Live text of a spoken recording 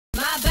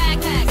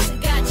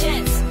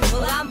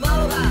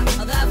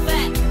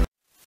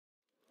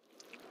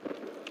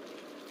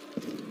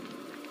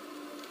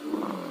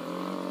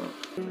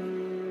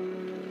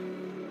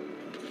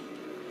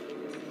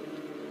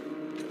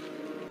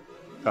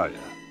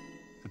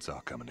It's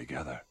all coming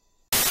together.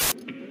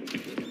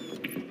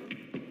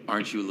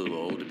 Aren't you a little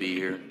old to be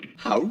here?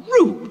 How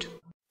rude!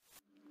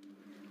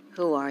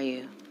 Who are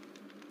you?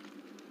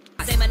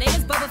 Say my name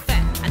is Boba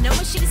Fett. I know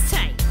my shit is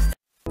tight.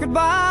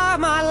 Goodbye,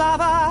 my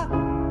lover.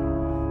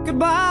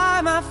 Goodbye,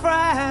 my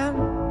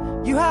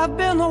friend. You have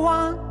been the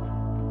one.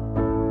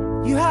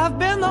 You have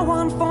been the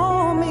one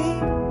for me.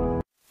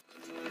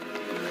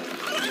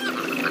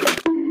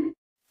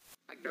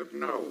 I don't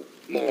know.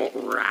 More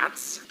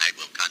rats? I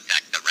will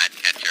contact the rat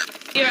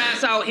catcher. Your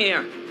ass out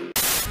here!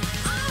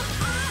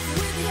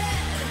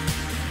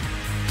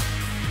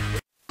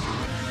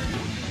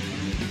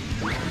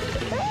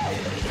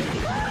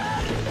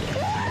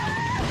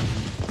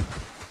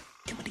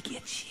 Coming to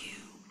get you.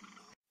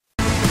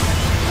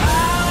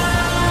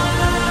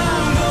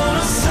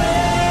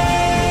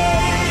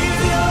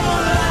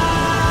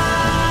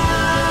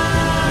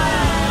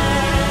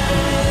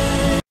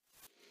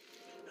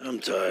 I'm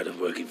tired of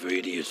working for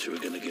idiots who are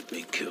gonna get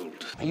me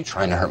killed. Are you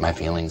trying to hurt my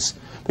feelings?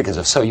 Because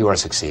if so, you are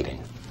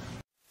succeeding.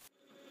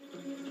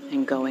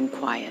 And going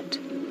quiet.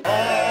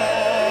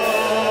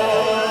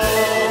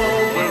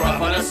 We're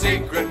off on a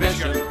secret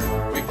mission.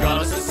 We've got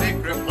us a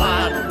secret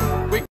plan.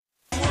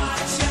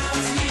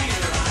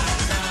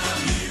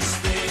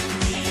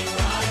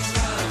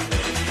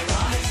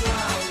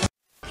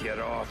 Get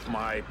off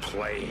my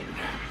plane.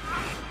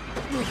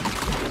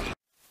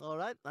 All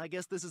right, I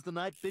guess this is the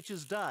night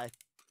bitches die.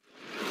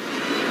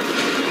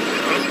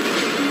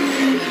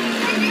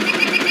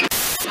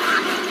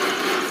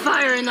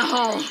 Fire in the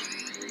hole!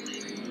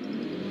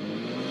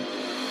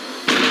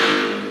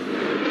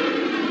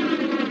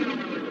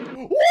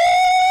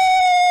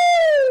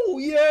 Woo!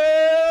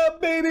 Yeah,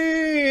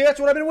 baby! That's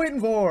what I've been waiting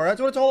for. That's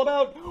what it's all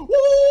about. Woo!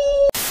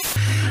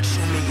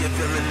 Show me you're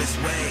feeling this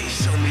way.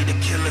 Show me the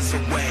killers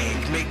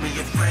awake. Make me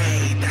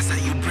afraid. That's how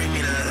you bring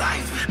me to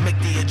life. Make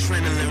the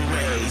adrenaline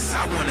race.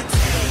 I wanna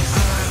taste. I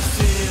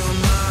feel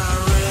my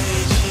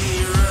rage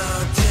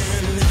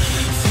erupting.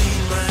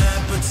 Feed my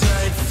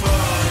appetite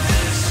for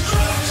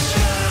destruction.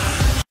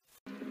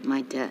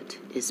 My debt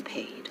is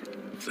paid.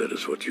 If that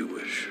is what you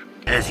wish.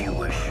 As you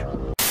wish.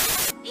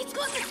 He's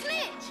got the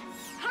snitch!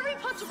 Harry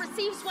Potter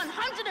receives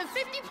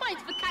 150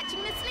 points for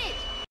catching the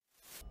snitch.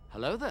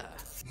 Hello there.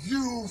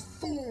 You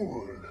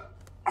fool!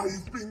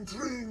 I've been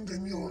trained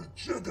in your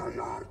Jedi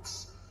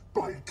arts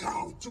by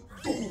Count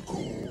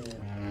Dooku.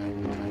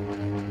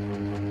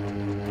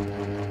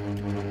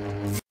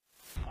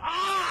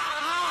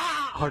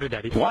 Harder,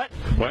 Daddy. What?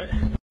 What?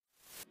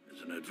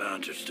 There's an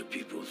advantage to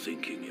people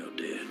thinking you're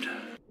dead.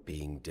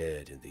 Being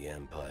dead in the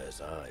Empire's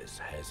eyes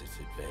has its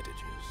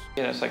advantages.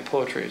 You know, it's like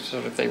poetry, so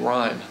if they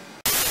rhyme.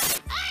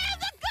 I am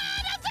the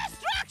god of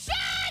destruction!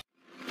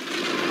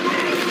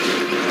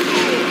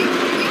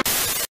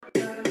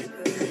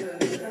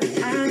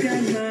 I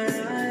got my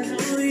eyes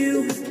on you.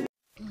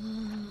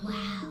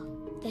 Wow,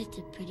 that's a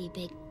pretty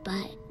big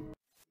butt.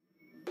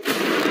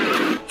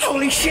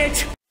 Holy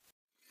shit!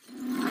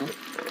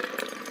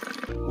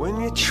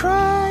 When you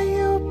try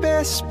your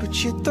best,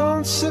 but you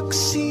don't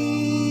succeed.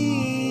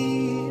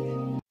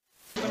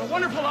 We have a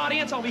wonderful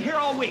audience. I'll be here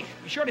all week.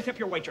 Be sure to tip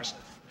your waitress.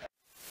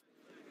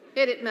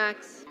 Hit it,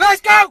 Max.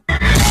 Let's go!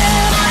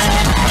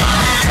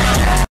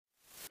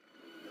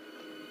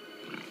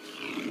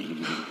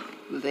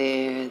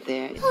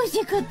 There. Who's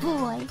a good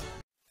boy?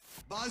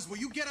 Buzz, will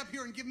you get up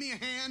here and give me a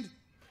hand?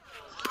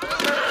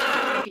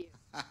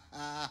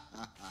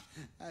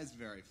 That's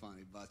very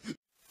funny, Buzz.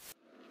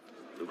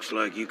 Looks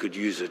like you could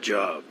use a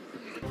job.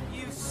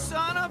 You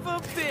son of a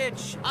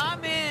bitch!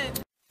 I'm in!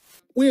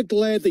 We're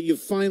glad that you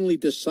finally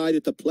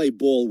decided to play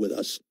ball with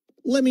us.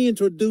 Let me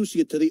introduce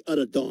you to the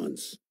other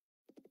Dons.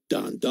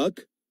 Don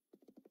Duck,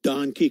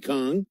 Don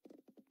Kikong,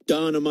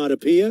 Don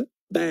Amatopia,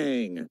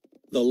 bang!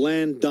 The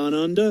land Don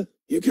Under.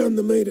 You come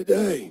to me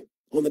today,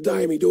 on the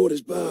day of me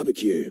daughter's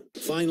barbecue.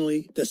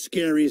 Finally, the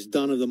scariest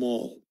Don of them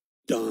all.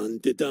 Don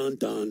de Don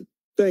Don.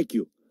 Thank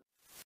you.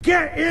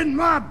 Get in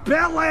my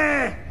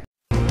belly!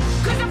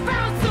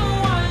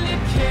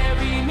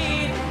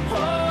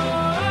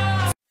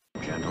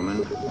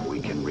 Gentlemen, we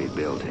can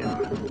rebuild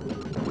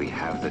him. We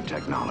have the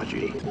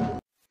technology.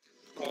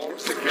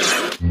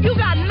 You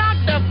got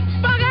knocked the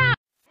fuck out!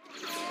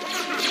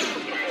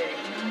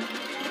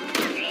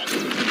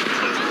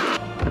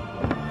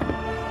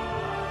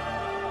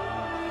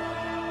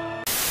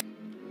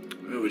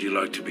 Where would you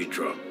like to be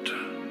dropped?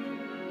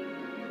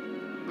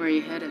 Where are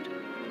you headed?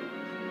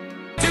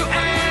 To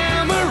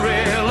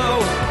Amarillo!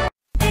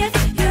 If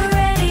you're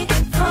ready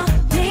for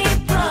me,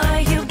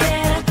 boy, you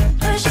better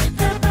push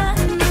the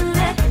button and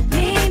let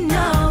me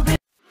know.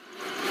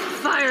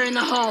 Fire in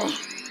the hole!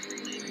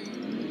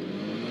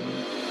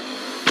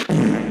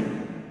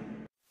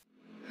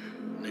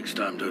 Next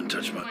time, don't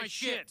touch my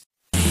shit.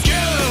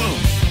 Girl,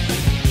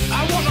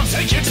 I wanna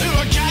take you to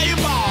a gay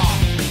bar.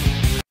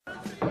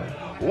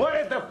 What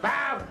did the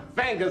five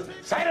fingers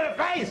say to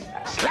the face?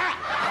 Slap!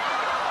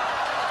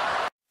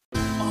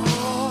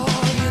 Oh,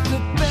 you're the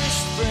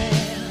best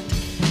friend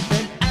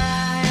that I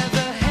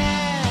ever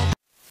had.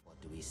 What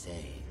do we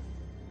say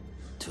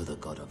to the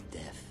god of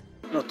death?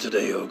 Not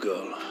today, oh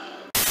girl.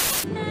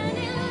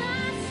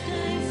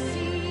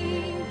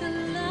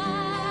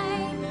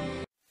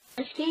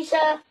 Miss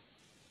Keisha.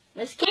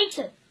 Miss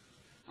Keisha.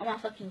 Oh my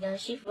fucking god,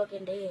 she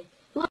fucking dead.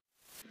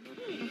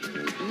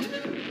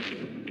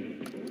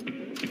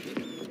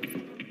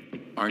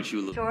 Aren't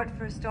you Short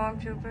for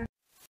stormtrooper?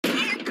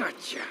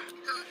 Gotcha.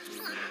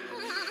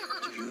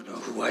 Do you know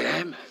who I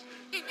am?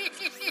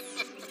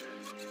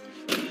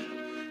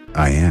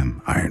 I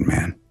am Iron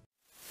Man.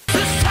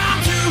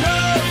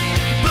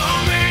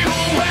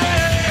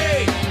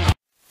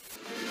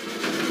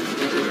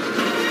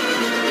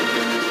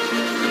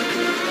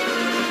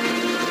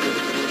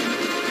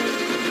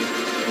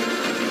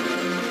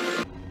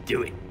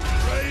 Do it.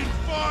 Rain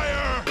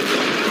fire!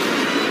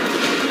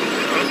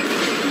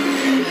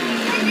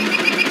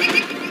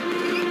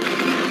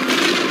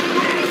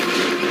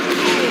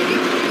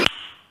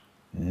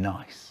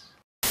 Nice.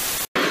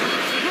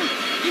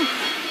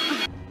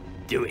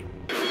 Do it.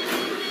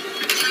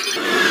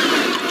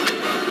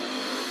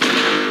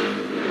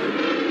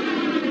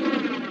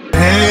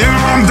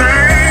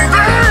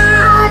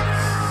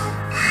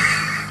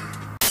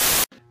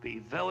 Be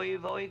very,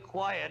 very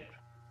quiet.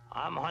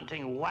 I'm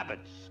hunting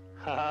rabbits.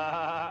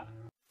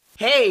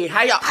 Hey,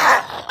 how y'all?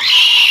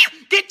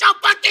 Get your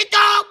fucking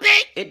dog,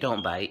 bitch! It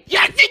don't bite.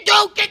 Yes, it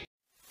do! Get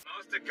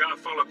Master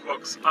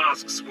Gartholoquox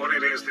asks what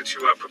it is that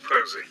you are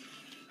proposing.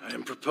 I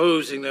am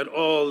proposing that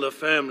all the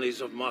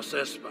families of Mos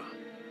Espa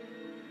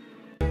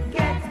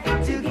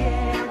Get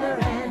together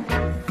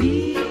and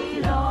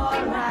feel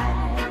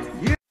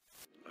alright.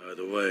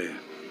 Either way,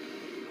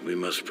 we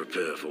must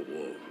prepare for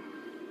war.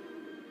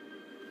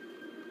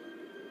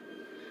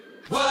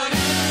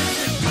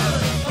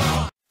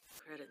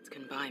 Credits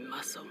can buy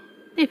muscle,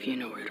 if you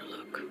know where to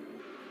look.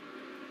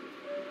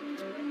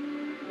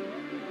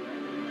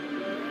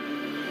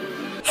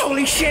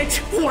 Holy shit!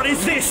 What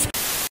is this?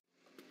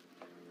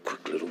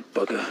 Quick little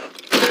bugger.